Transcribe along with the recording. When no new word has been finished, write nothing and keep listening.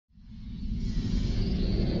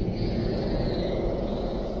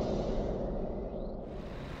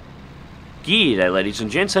G'day ladies and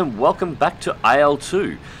gents, and welcome back to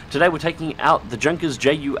IL-2. Today we're taking out the Junkers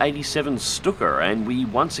Ju-87 Stuka, and we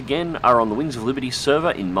once again are on the Wings of Liberty server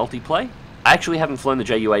in multiplayer. I actually haven't flown the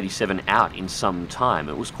Ju-87 out in some time.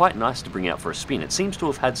 It was quite nice to bring out for a spin. It seems to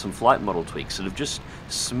have had some flight model tweaks that have just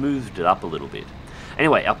smoothed it up a little bit.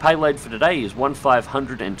 Anyway, our payload for today is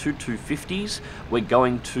 1-500 and 2 250s. We're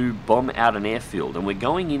going to bomb out an airfield, and we're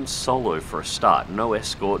going in solo for a start. No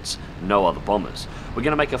escorts, no other bombers. We're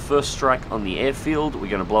going to make a first strike on the airfield. We're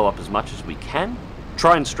going to blow up as much as we can.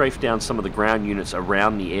 Try and strafe down some of the ground units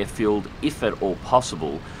around the airfield, if at all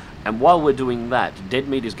possible. And while we're doing that,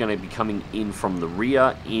 Deadmeat is going to be coming in from the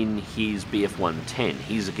rear in his BF-110.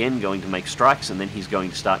 He's again going to make strikes, and then he's going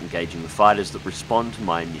to start engaging the fighters that respond to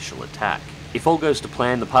my initial attack. If all goes to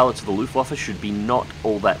plan, the pilots of the Luftwaffe should be not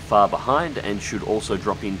all that far behind and should also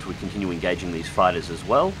drop in to continue engaging these fighters as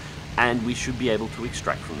well, and we should be able to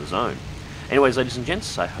extract from the zone. Anyways, ladies and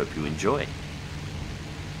gents, I hope you enjoy.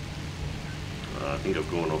 I think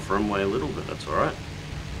I've gone off runway a little, but that's alright.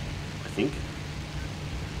 I think.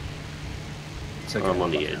 Okay, I'm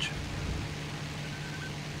on the edge.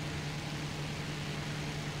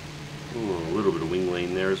 Ooh, a little bit of wing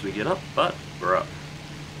lean there as we get up, but we're up.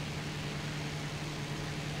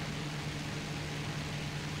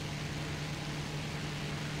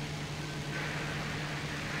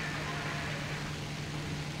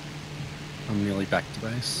 I'm nearly back to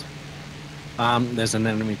base. There's an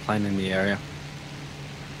enemy plane in the area.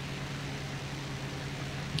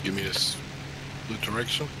 Give me the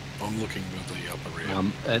direction. I'm looking at the upper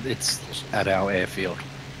rear. It's at our airfield.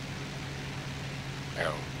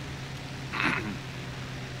 Ow.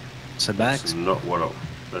 So Max, that's not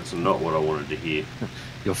what I wanted to hear.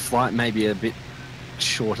 Your flight may be a bit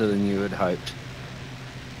shorter than you had hoped.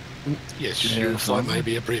 Yes, your flight may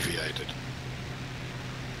be abbreviated.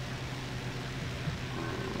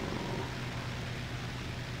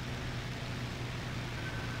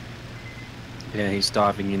 Yeah, he's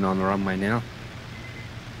diving in on the runway now.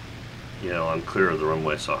 Yeah, well, I'm clear of the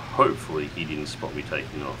runway, so hopefully he didn't spot me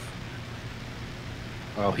taking off.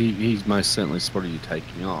 Well, he's most certainly spotted you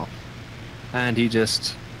taking off. And he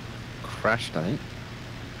just crashed, I think.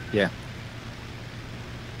 Yeah.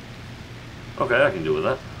 Okay, I can deal with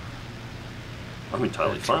that. I'm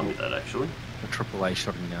entirely fine with that, actually. A AAA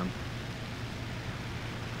shot him down.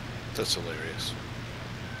 That's hilarious.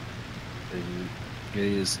 It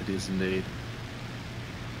is indeed.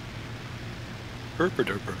 Herper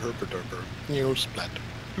derper, herper derper. You splat.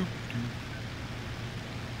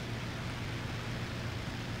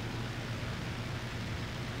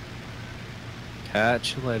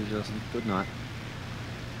 Catch you later, Justin. Good night.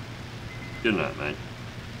 Good night, mate.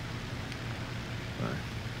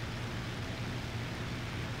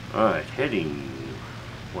 Alright, heading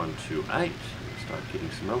 128. Start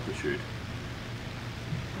getting some altitude.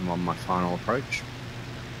 I'm on my final approach.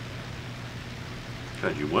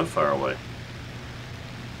 God, you weren't far away.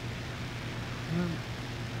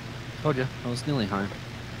 Told you, I was nearly home.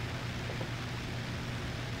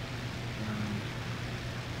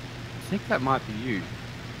 I think that might be you.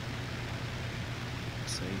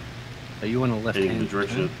 Let's see. Are you on a left hand? Heading in the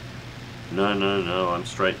direction of... No, I'm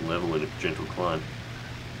straight and level in a gentle climb.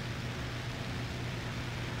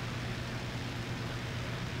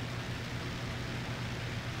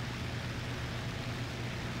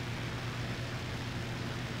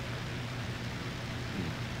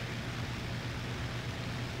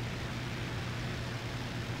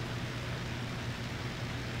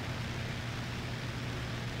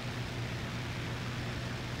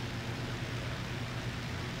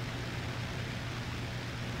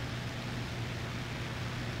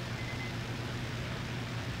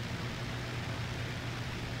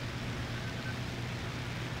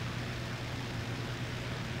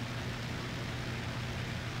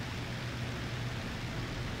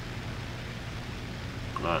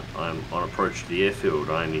 Right, I'm on approach to the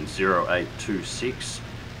airfield. I'm in 0826,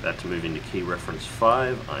 about to move into key reference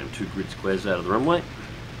 5. I'm 2 grid squares out of the runway.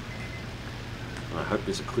 And I hope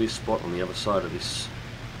there's a clear spot on the other side of this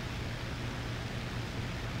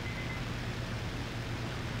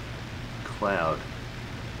cloud, so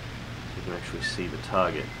you can actually see the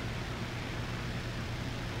target.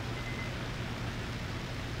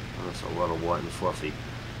 Oh, that's a lot of white and fluffy.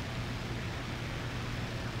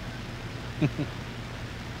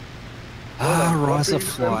 Rise of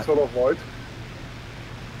flight. Sort of white.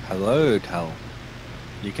 Hello, Cal.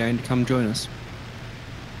 You going to come join us?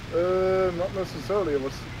 Not necessarily. I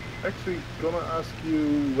was actually gonna ask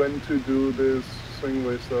you when to do this thing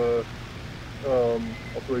with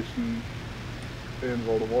Operation in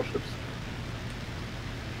World of Warships.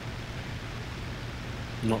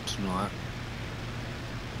 Not tonight.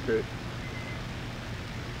 Okay.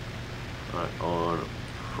 Right, on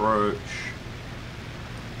approach.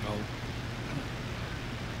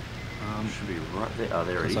 Should be right there. Oh,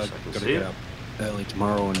 there it is. I can see it. Up early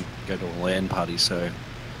tomorrow and go to a LAN party, so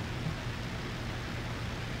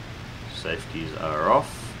Safeties are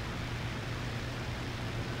off.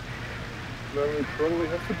 Then we probably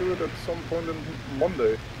have to do it at some point on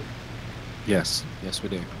Monday. yes, we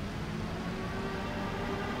do.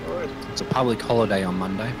 Alright. It's a public holiday on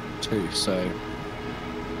Monday too, so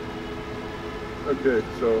Okay,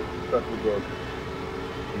 so that would work.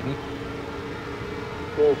 mhm.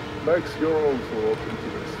 Well, Max, you're also open to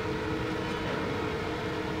this.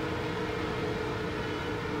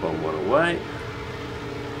 Bomb one away.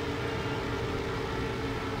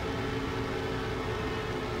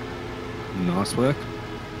 Nice work.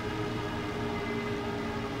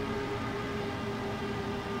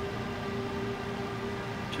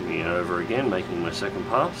 Tuning it over again, making my second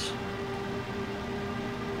pass.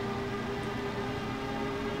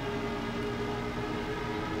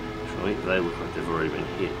 Actually, they look like they've already been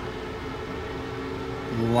hit.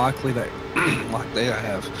 Likely they, like they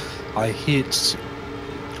have. I hit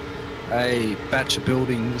a batch of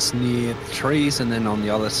buildings near trees, and then on the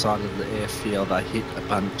other side of the airfield, I hit a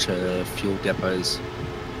bunch of fuel depots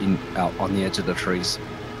out on the edge of the trees.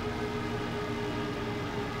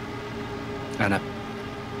 And yeah.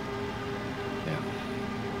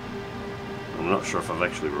 I'm not sure if I've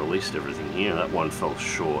actually released everything here. That one fell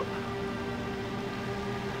short.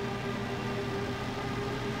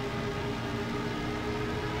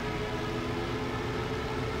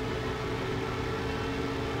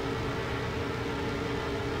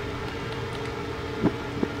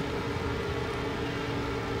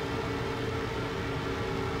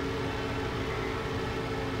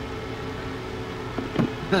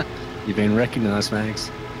 You've been recognised, Mags.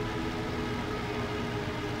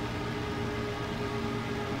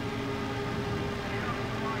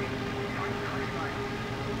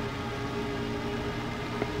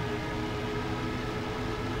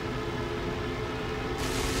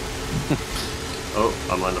 Oh,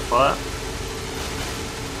 I'm under fire.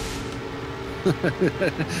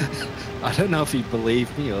 I don't know if he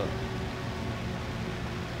believed me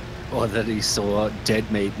or that he saw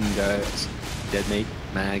Deadmeat and goes, Deadmeat,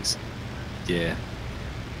 Mags. Yeah.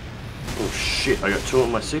 Oh shit, I got 2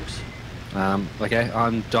 on my 6. Okay,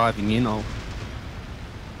 I'm diving in. I'll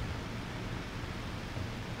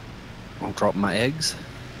drop my eggs.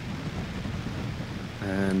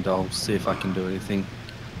 And I'll see if I can do anything.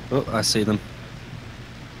 Oh, I see them.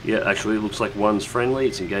 Yeah, actually it looks like one's friendly.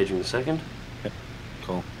 It's engaging the second. Yep.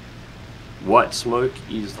 Cool. White smoke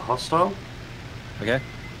is the hostile. Okay.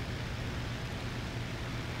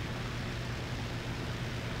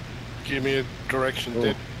 Give me a direction,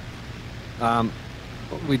 Cool. Dad.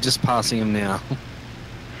 We're just passing him now.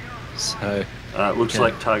 So, Looks Okay.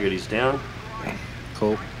 like target is down.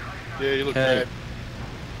 cool. Yeah, you look Okay. bad.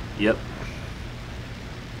 Yep.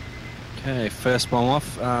 Okay, first bomb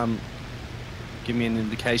off. Give me an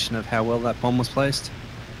indication of how well that bomb was placed.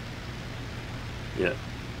 Yeah.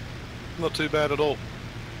 Not too bad at all.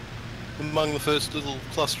 Among the first little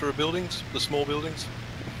cluster of buildings, the small buildings.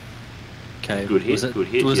 Okay. Good hit. Good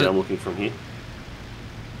hit. Was Yeah, it? I'm looking from here.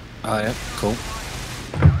 Oh, yeah, cool.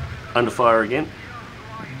 Under fire again.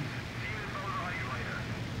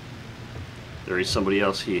 There is somebody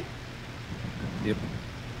else here. Yep.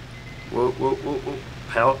 Whoa, whoa, whoa, whoa.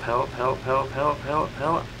 Power, power, power, power, power, power,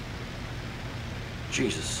 power.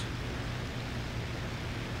 Jesus.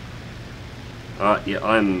 Alright, yeah,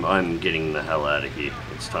 I'm getting the hell out of here.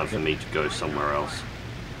 It's time for me to go somewhere else.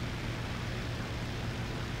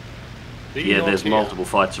 Yeah, there's multiple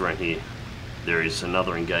fights around here. There is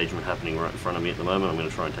another engagement happening right in front of me at the moment. I'm going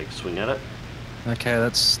to try and take a swing at it. Okay,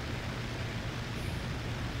 that's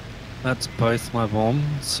both my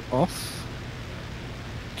bombs off.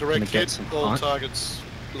 Direct get hit, some all height. targets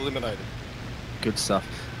eliminated. Good stuff.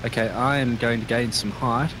 Okay, I am going to gain some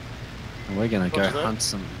height, and we're going to go Roger that. hunt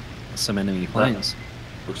some enemy planes.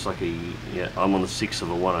 Looks like I'm on the 6 of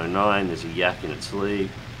a 109. There's a yak in its lead.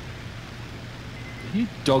 Are you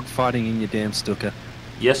dogfighting in your damn Stuka?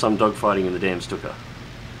 Yes, I'm dogfighting in the damn Stuka.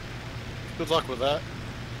 Good luck with that.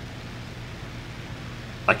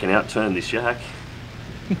 I can outturn this yak.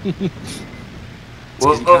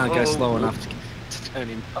 Well, you can't go slow enough to turn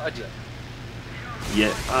him behind you.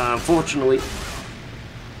 Yeah, unfortunately.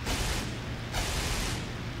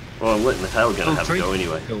 Well, I'm letting the tail gunner have a go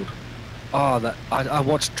anyway. Killed. Oh, that I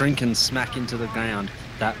watched Drinkin smack into the ground.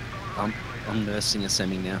 That I'm nursing a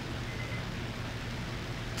semi now.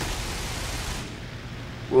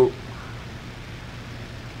 Well,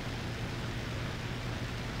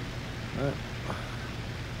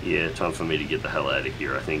 Yeah, time for me to get the hell out of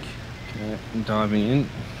here, I think. Okay, I'm diving in.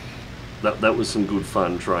 That was some good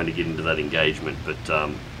fun trying to get into that engagement, but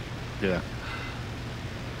Yeah.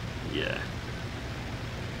 yeah.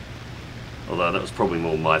 Although that was probably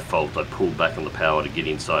more my fault. I pulled back on the power to get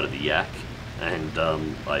inside of the yak, and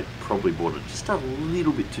I probably brought it just a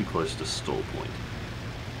little bit too close to stall point.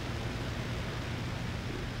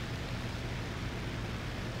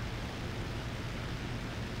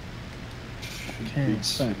 Okay,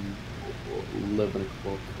 so 11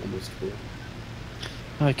 o'clock, almost 12.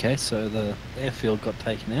 okay, so the airfield got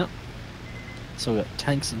taken out. So we've got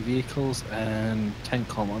tanks and vehicles and tank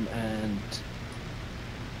column and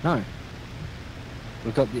no.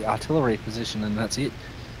 We've got the artillery position and that's it.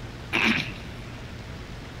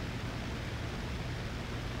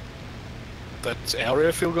 That's our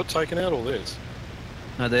airfield got taken out, or theirs?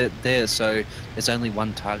 No, they're there, so there's only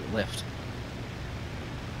one target left.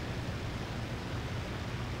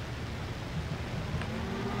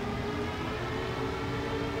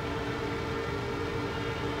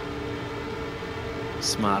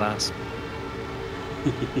 Smart ass.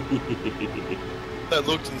 That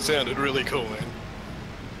looked and sounded really cool, man.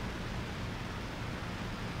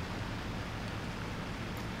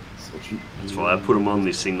 That's why I put them on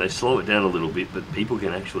this thing. They slow it down a little bit, but people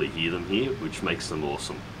can actually hear them here, which makes them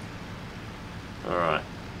awesome. Alright.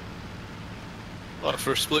 Like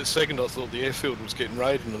for a split second I thought the airfield was getting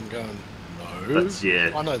raided and I'm going, no. That's,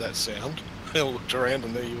 yeah. I know that sound. I looked around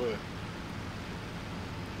and there you were.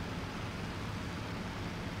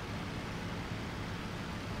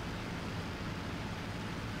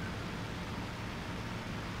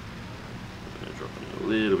 Dropping a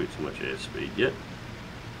little bit too much airspeed, yep.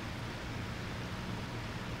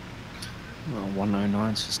 Well,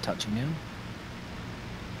 109's just touching down.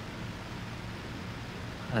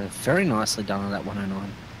 Very nicely done on that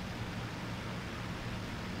 109.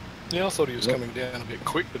 Yeah, I thought he was coming down a bit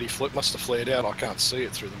quick, but he must have flared out. I can't see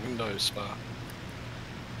it through the windows far.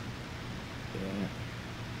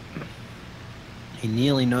 Yeah. He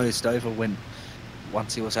nearly nosed over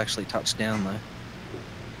once he was actually touched down though.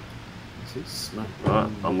 Right,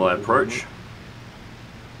 on my approach.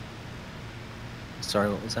 Sorry,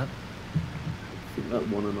 what was that? I think that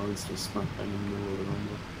 109's just smack bang in the middle of the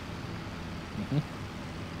runway.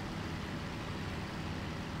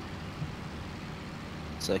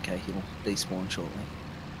 It's okay, he'll despawn shortly.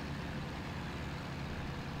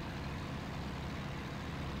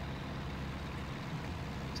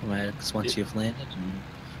 So Max, once you've landed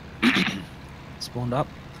and spawned up,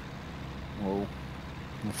 we'll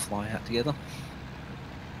fly out together.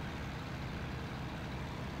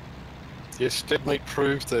 Yes, Deadmeat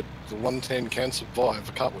proved that the 110 can survive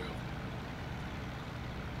a cartwheel.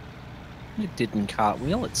 It didn't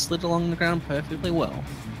cartwheel, it slid along the ground perfectly well.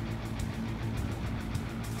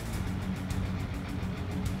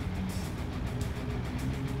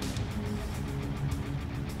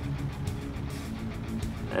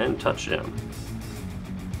 And touchdown.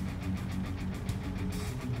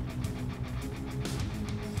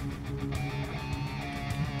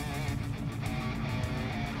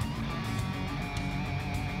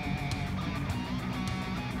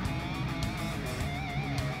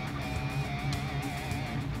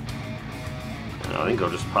 And I think I'll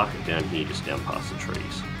just park it down here, just down past the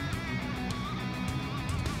trees.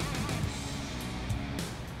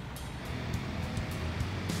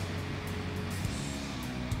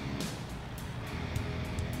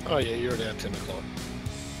 Oh yeah, you're at 10 o'clock.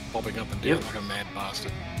 Bobbing up and down like a mad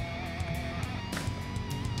bastard.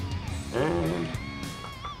 And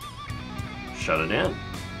shut it down.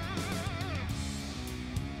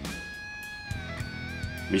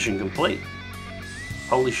 Mission complete.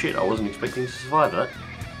 Holy shit, I wasn't expecting to survive that.